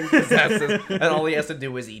this thing possesses? And all he has to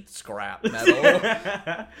do is eat scrap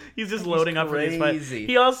metal. He's just loading up for these fights. crazy.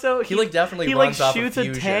 He also He, like, definitely he runs like off of shoots a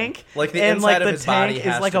fusion. tank, Like, the and inside like of the his body tank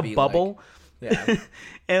has is like to a be, bubble. Yeah.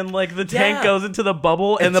 And like the tank Yeah. goes into the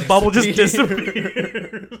bubble, and the bubble just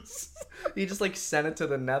disappears. He just like sent it to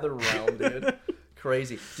the nether realm, dude.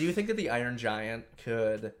 Crazy. Do you think that the Iron Giant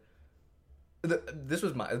could? This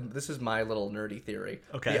is my little nerdy theory.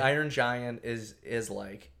 Okay. The Iron Giant is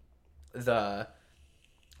like the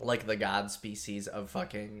god species of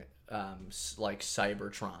fucking like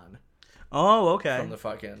Cybertron Oh, okay. from the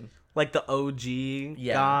fucking Like the OG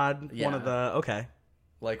Yeah, god, one yeah. of the okay.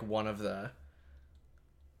 like one of the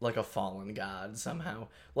like a fallen god somehow.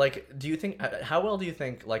 Like, do you think how well do you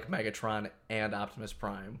think like Megatron and Optimus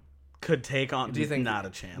Prime? Could take on. Do you think not a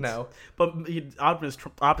chance? No. But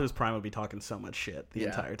Optimus Prime would be talking so much shit the Yeah.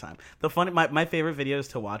 entire time. The funny, my favorite videos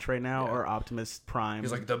to watch right now are Optimus Prime.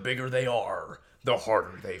 He's like, the bigger they are, The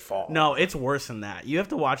harder they fall. no, it's worse than that. You have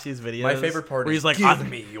to watch these videos. my favorite part where is he's like, Give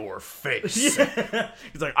me your face. he's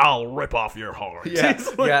like, I'll rip off your heart. Yeah,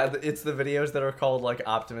 It's like- yeah. It's the videos that are called like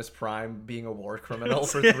Optimus Prime being a war criminal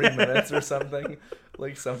for 3 minutes or something,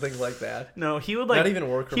 like something like that. No, he would like Not even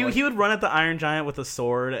war criminal. He would run at the Iron Giant with a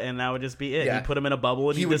sword, and that would just be it. Yeah. He'd put him in a bubble,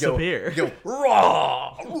 and he'd would disappear. Go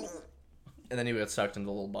raw, and then he would get sucked into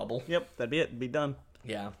the little bubble. Yep, that'd be it. Be done.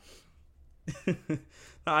 Yeah, The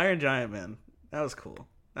Iron Giant, man, that was cool.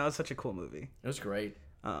 That was such a cool movie. it was great.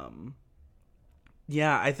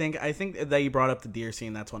 Yeah, I think that you brought up the deer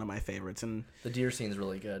scene. That's one of my favorites, and The deer scene's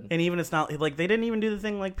really good. even it's not like they didn't even do the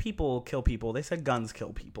thing like people kill people. They said guns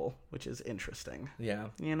kill people, which is interesting. Yeah,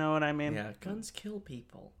 You know what I mean? yeah. Guns kill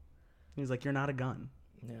people. He's like, you're not a gun.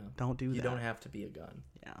 Yeah, Don't do that. you don't have to be a gun.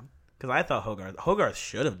 Yeah, because I thought Hogarth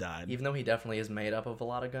should have died. Even though he definitely is made up of a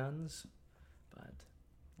lot of guns, but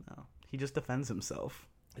No, he just defends himself.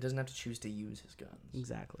 he doesn't have to choose to use his guns.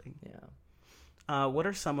 Exactly. Yeah. What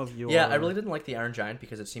are some of your? Yeah, I really didn't like the Iron Giant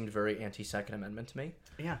because it seemed very anti-Second Amendment to me.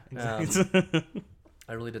 Yeah, exactly.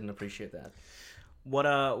 I really didn't appreciate that. What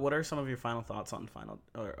are some of your final thoughts on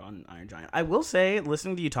on Iron Giant? I will say,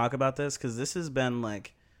 listening to you talk about this, because this has been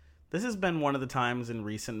one of the times in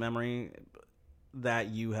recent memory that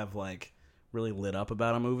you have like really lit up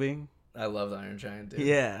about a movie. I love the Iron Giant, dude.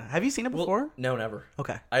 Yeah, have you seen it Well, before? no, never.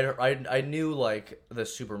 Okay. I knew like the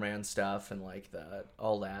Superman stuff and like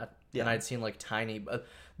all that, Yeah. and I'd seen like tiny.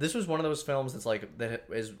 This was one of those films that's like that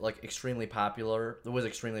is like extremely popular. It was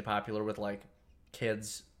extremely popular with like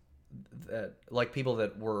kids, that like people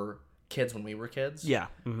that were kids when we were kids. Yeah.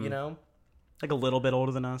 Mhm. You know, Like a little bit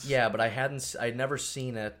older than us. Yeah, but I'd never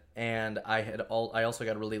seen it, and I also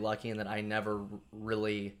got really lucky in that I never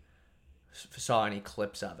really saw any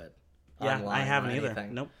clips of it. Yeah, Online I haven't or either.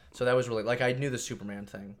 anything. Nope. So that was really like I knew the Superman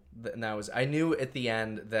thing, and I knew at the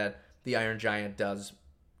end that the Iron Giant does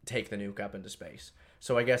take the nuke up into space.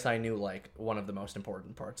 So I guess I knew like one of the most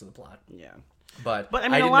important parts of the plot. Yeah. But I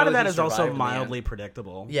mean, a didn't lot know of that he is also survived in the end. mildly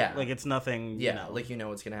predictable. Yeah. Like it's nothing. Yeah, like you know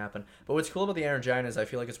what's gonna happen. But what's cool about the Iron Giant is I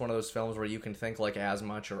feel like it's one of those films where you can think like as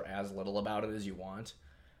much or as little about it as you want,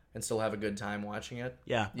 and still have a good time watching it.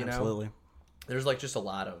 Yeah, you absolutely. know, there's like just a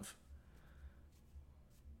lot of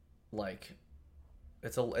like,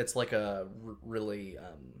 it's like a really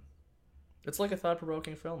it's like a thought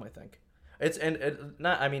provoking film. I think it's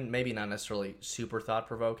not. I mean, maybe not necessarily super thought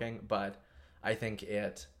provoking, but I think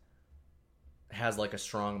it has like a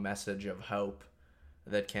strong message of hope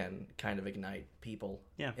that can kind of ignite people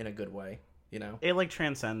in a good way, you know? It like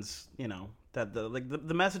transcends, that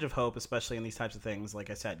the message of hope, especially in these types of things, like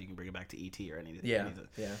I said, you can bring it back to E.T. or anything. Yeah.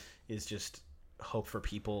 Is just hope for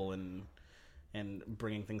people and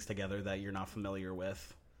bringing things together that you're not familiar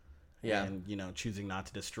with. Yeah. And, choosing not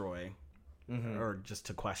to destroy or just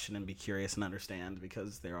to question and be curious and understand,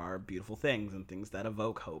 because there are beautiful things and things that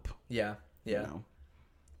evoke hope. Yeah. Yeah.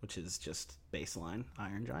 Which is just baseline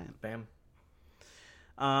Iron Giant. Bam.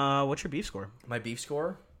 What's your beef score? My beef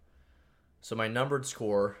score? So my numbered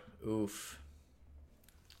score, oof.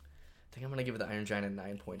 I think I'm going to give the Iron Giant a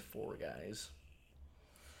 9.4, guys.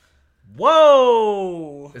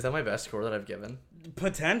 Whoa! Is that my best score that I've given?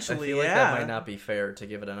 Potentially, I feel like that might not be fair to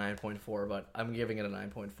give it a 9.4, but I'm giving it a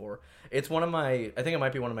 9.4. It's I think it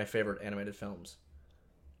might be one of my favorite animated films.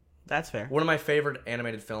 That's fair. One of my favorite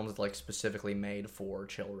animated films, like specifically made for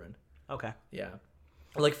children. Okay. Yeah.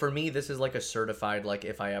 Like for me, this is like a certified, like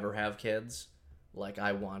if I ever have kids, like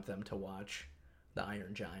I want them to watch the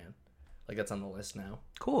Iron Giant. Like that's on the list now.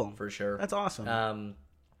 Cool. For sure. That's awesome.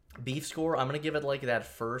 Beef score, I'm going to give it like that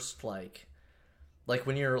first, like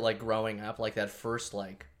when you're like growing up, like that first,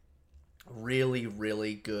 like really,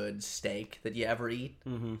 really good steak that you ever eat.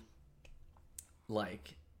 Mm-hmm.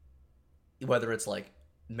 Like whether it's like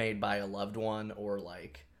made by a loved one or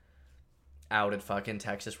like out at fucking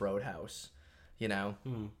Texas Roadhouse,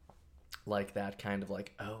 like that kind of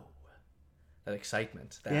like, that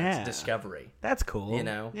excitement, that discovery. That's cool.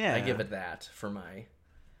 Yeah. I give it that for my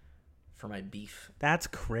beef. That's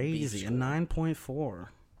crazy. A 9.4.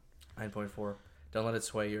 9.4. Don't let it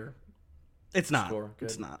sway your It's not. score. Good.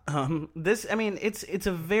 It's not. It's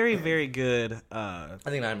a very, very good. I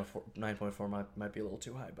think 9.4 might be a little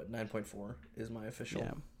too high, but 9.4 is my official.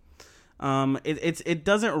 Yeah. It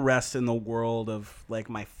doesn't rest in the world of like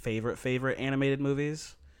my favorite animated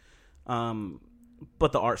movies,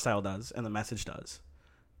 but the art style does and the message does.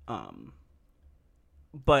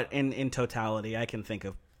 But in totality, I can think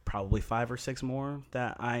of probably 5 or 6 more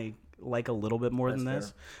that I like a little bit more than this.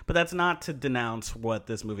 Fair. But that's not to denounce what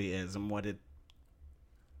this movie is and what it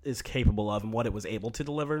is capable of and what it was able to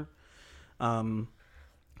deliver.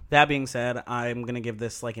 That being said, I'm gonna give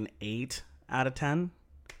this like an 8 out of 10.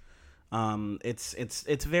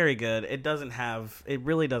 It's very good. It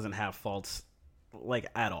really doesn't have faults like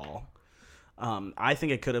at all. I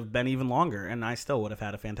think it could have been even longer, and I still would have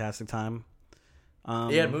had a fantastic time.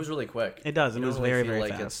 Yeah, it moves really quick. It does. It moves very, very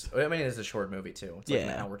like fast. It's a short movie too. It's like an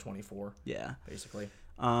hour 24. Yeah. Basically.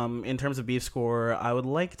 In terms of beef score, I would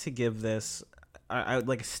like to give this. I would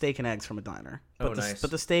like a steak and eggs from a diner. But nice.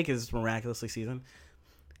 But the steak is miraculously seasoned,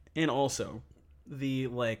 and also the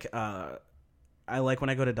I like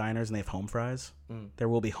when I go to diners and they have home fries. There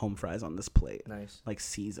will be home fries on this plate. Nice. Like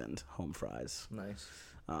seasoned home fries. Nice.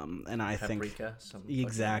 And I Paprika, think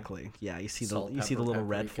exactly. Yeah, you see the little paprika,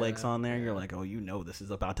 red flakes on there. yeah. You're like, oh, this is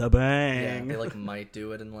about to bang. Yeah, they like might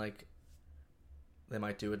do it in like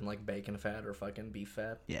bacon fat or fucking beef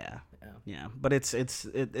fat. Yeah. But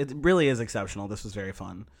it really is exceptional. This was very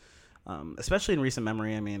fun, especially in recent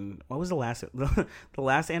memory. I mean, what was the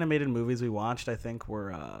last animated movies we watched? I think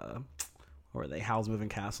were they Howl's Moving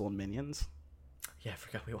Castle and Minions. Yeah, I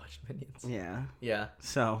forgot we watched Minions. Yeah.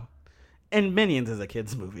 So. And Minions is a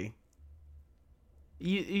kid's movie.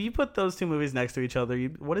 You put those two movies next to each other.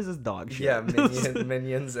 What is this dog shit? Yeah,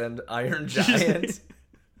 Minions and Iron Giant.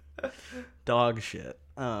 Dog shit.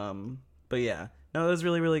 But yeah, no, it was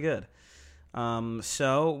really, really good.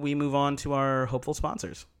 So we move on to our hopeful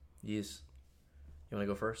sponsors. Yes. You want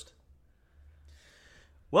to go first?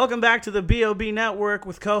 Welcome back to the B.O.B. Network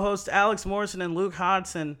with co-hosts Alex Morrison and Luke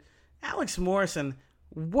Hodson. Alex Morrison,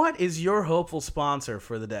 what is your hopeful sponsor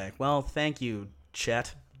for the day? Well, thank you,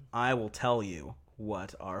 Chet. I will tell you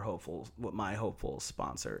what my hopeful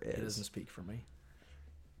sponsor is. It doesn't speak for me.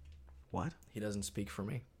 What? He doesn't speak for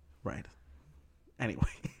me. Right. Anyway.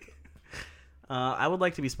 I would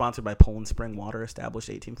like to be sponsored by Poland Spring Water, established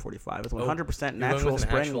 1845 with 100% natural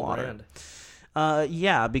spring water.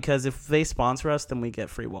 Yeah, because if they sponsor us, then we get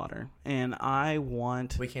free water. And I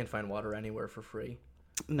want... We can't find water anywhere for free.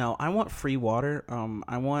 No, I want free water.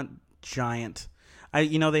 I want giant...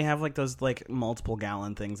 they have like those like multiple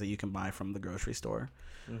gallon things that you can buy from the grocery store.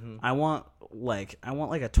 Mm-hmm. I want like a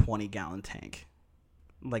 20-gallon tank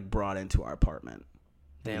like brought into our apartment.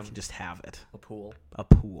 Damn. We can just have it. A pool,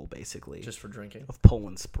 basically. Just for drinking. Of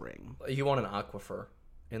Poland Spring. You want an aquifer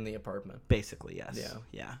in the apartment? Basically, yes.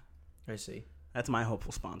 Yeah. I see. That's my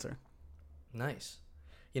hopeful sponsor. Nice.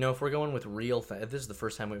 If we're going with real things, this is the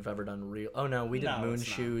first time we've ever done real. Oh no, we did Moon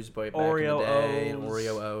Shoes back Oreo in the day, O's. and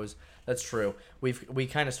Oreo O's. That's true. We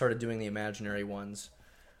kind of started doing the imaginary ones,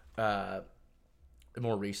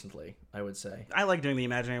 more recently, I would say. I like doing the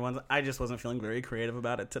imaginary ones. I just wasn't feeling very creative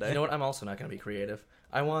about it today. You know what? I'm also not going to be creative.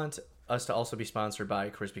 I want us to also be sponsored by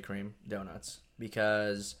Krispy Kreme donuts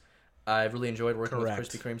because I've really enjoyed working with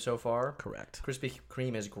Krispy Kreme so far. Correct. Krispy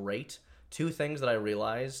Kreme is great. Two things that I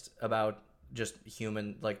realized about just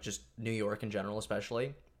just New York in general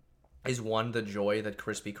especially, is one, the joy that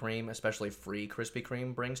Krispy Kreme, especially free Krispy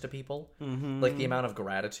Kreme, brings to people. Mm-hmm. Like the amount of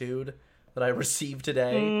gratitude that I received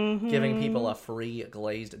today, giving people a free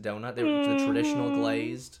glazed donut. They were the traditional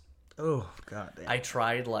glazed. Oh god damn. I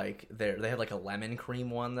tried they had like a lemon cream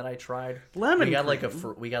one that I tried. Lemon we got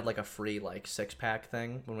cream? We got like a free 6-pack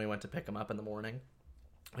thing when we went to pick them up in the morning.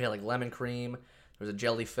 We had like lemon cream. There was a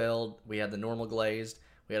jelly filled. We had the normal glazed.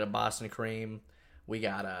 We had a Boston cream. We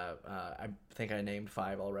got I think I named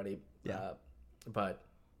 5 already. Yeah. But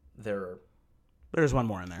there's one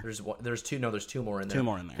more in there. There's 2 more in there. 2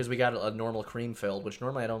 more in there. Because we got a normal cream filled, which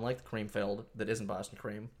normally I don't like the cream filled that isn't Boston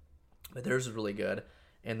cream. But theirs is really good.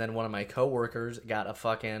 And then one of my coworkers got a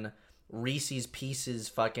fucking Reese's Pieces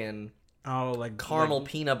fucking caramel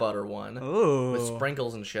peanut butter one with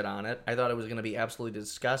sprinkles and shit on it. I thought it was going to be absolutely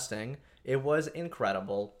disgusting. It was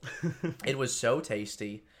incredible. It was so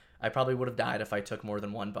tasty. I probably would have died if I took more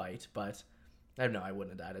than 1 bite, but I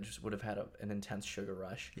wouldn't have died. I just would have had an intense sugar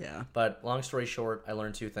rush. Yeah. But long story short, I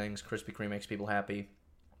learned 2 things. Krispy Kreme makes people happy,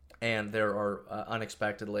 and there are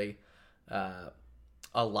unexpectedly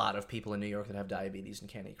a lot of people in New York that have diabetes and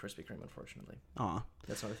can't eat Krispy Kreme, unfortunately. Aw.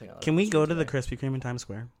 That's another thing. Can we go to the Krispy Kreme in Times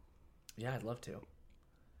Square? Yeah, I'd love to.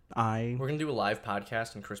 We're going to do a live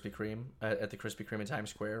podcast in Krispy Kreme at the Krispy Kreme in Times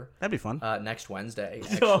Square. That'd be fun. Next Wednesday.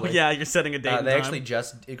 Actually. Oh yeah, you're setting a date. They actually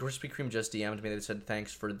Krispy Kreme just DM'd me. They said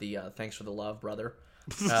thanks for the love, brother.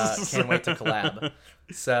 Can't wait to collab.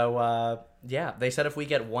 So yeah, they said if we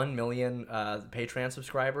get 1 million Patreon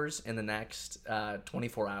subscribers in the next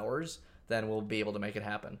 24 hours, then we'll be able to make it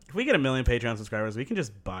happen. If we get 1 million Patreon subscribers, we can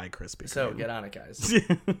just buy Krispy Kreme. So get on it, guys.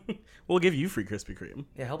 We'll give you free Krispy Kreme.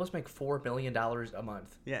 Yeah, help us make $4 million a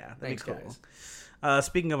month. Yeah, thanks, cool. guys.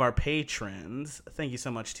 Speaking of our patrons, thank you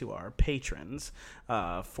so much to our patrons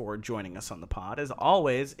for joining us on the pod. As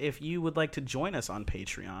always, if you would like to join us on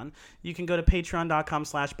Patreon, you can go to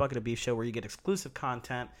patreon.com/bucketofbeefshow where you get exclusive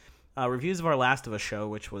content, reviews of our Last of Us show,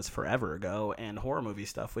 which was forever ago, and horror movie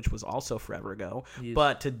stuff, which was also forever ago. Yes.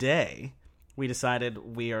 But today, we decided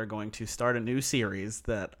we are going to start a new series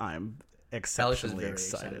that I'm exceptionally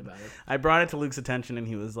excited about it. I brought it to Luke's attention, and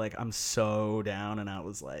he was like, I'm so down, and I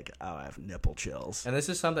was like, oh, I have nipple chills. And this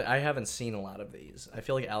is something, I haven't seen a lot of these. I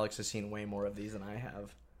feel like Alex has seen way more of these than I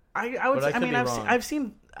have. I would say,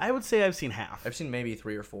 I would say I've seen half. I've seen maybe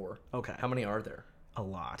 3 or 4. Okay. How many are there? A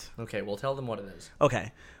lot. Okay, well, tell them what it is.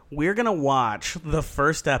 Okay. We're going to watch the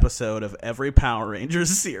first episode of every Power Rangers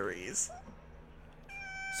series.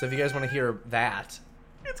 So if you guys want to hear that,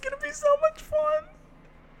 it's going to be so much fun.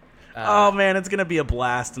 Oh, man, it's going to be a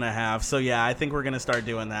blast and a half. So, yeah, I think we're going to start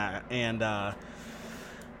doing that. And, I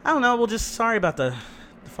don't know. We'll just, sorry about the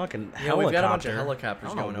fucking helicopter. We've got a bunch of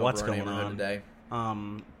helicopters going over what's our going neighborhood on today.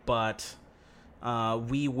 But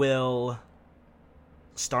we will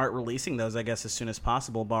start releasing those, I guess, as soon as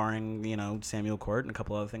possible, barring, Samuel Court and a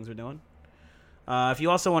couple other things we're doing. If you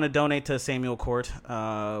also want to donate to Samuel Court,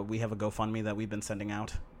 we have a GoFundMe that we've been sending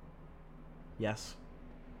out. Yes.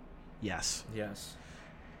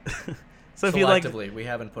 So if you like, selectively, we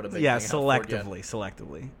haven't put a big thing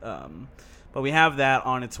selectively. But we have that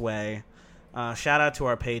on its way. Shout out to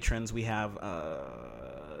our patrons. We have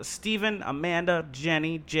Stephen, Amanda,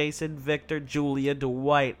 Jenny, Jason, Victor, Julia,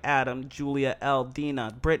 Dwight, Adam, Julia L,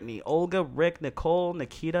 Dina, Brittany, Olga, Rick, Nicole,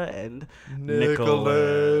 Nikita, and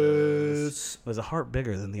Nicholas. It was a heart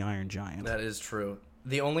bigger than the Iron Giant. That is true.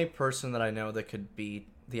 The only person that I know that could beat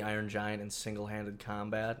the Iron Giant in single-handed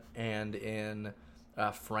combat and in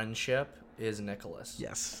friendship is Nicholas.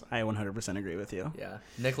 Yes, I 100% agree with you. Yeah.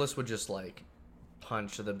 Nicholas would just, like,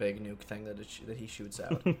 punch the big nuke thing that he shoots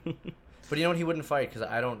out. But you know what? He wouldn't fight because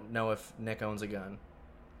I don't know if Nick owns a gun.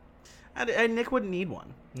 And Nick wouldn't need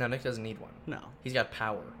one. No, Nick doesn't need one. No. He's got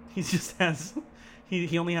power. He just has...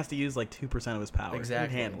 He only has to use like 2% of his power.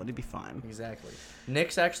 Exactly. He'd handle it. He'd be fine. Exactly.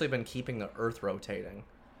 Nick's actually been keeping the Earth rotating.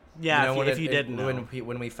 Yeah, you know, if you didn't know.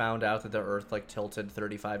 When we found out that the Earth like tilted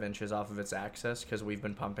 35 inches off of its axis because we've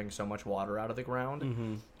been pumping so much water out of the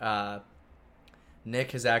ground,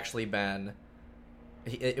 Nick has actually been...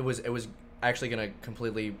 It was actually going to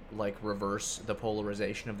completely like reverse the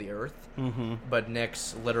polarization of the Earth. But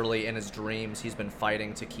Nick's literally in his dreams, he's been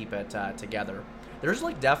fighting to keep it together. There's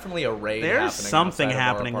like definitely a raid happening. There's something outside of our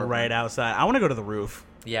happening apartment. right outside. I want to go to the roof.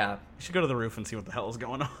 Yeah. We should go to the roof and see what the hell is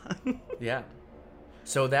going on. Yeah.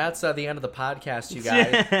 So that's the end of the podcast, you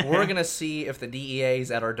guys. We're going to see if the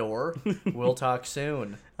DEA's at our door. We'll talk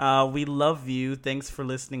soon. We love you. Thanks for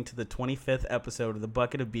listening to the 25th episode of the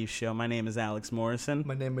Bucket of Beef Show. My name is Alex Morrison.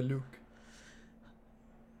 My name is Luke.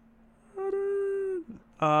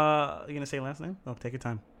 You going to say your last name? Oh, take your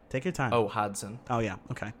time. Take your time. Oh, Hodson. Oh, yeah.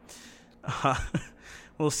 Okay.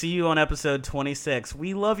 We'll see you on episode 26.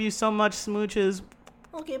 We love you so much, smooches.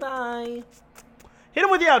 Okay, bye. Hit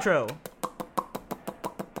him with the outro.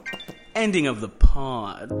 Ending of the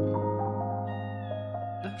pod.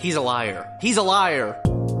 He's a liar. He's a liar.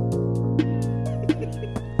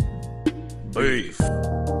 Beef.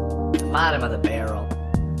 Bottom of the barrel.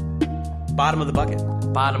 Bottom of the bucket.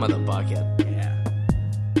 Bottom of the bucket. Yeah.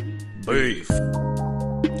 Beef.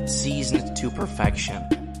 Seasoned to perfection.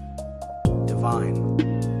 Divine.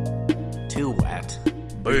 Too wet.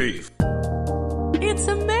 Beef. It's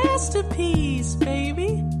a masterpiece,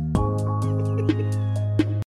 baby.